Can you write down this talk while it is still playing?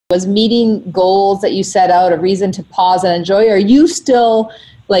Was meeting goals that you set out a reason to pause and enjoy? Or are you still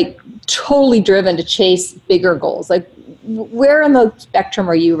like totally driven to chase bigger goals? Like where on the spectrum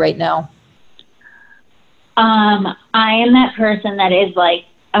are you right now? I am that person that is like,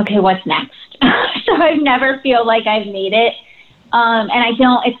 okay, what's next? So I never feel like I've made it. And I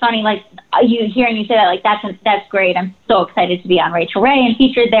don't, it's funny, like hearing you say that, like, that's great. I'm so excited to be on Rachel Ray and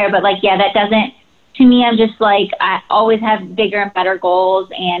featured there. But like, yeah, that doesn't, to me, I'm just like, I always have bigger and better goals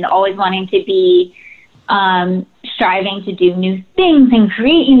and always wanting to be striving to do new things and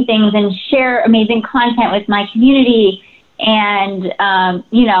create new things and share amazing content with my community and,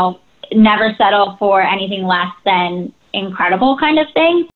 you know, never settle for anything less than incredible kind of thing.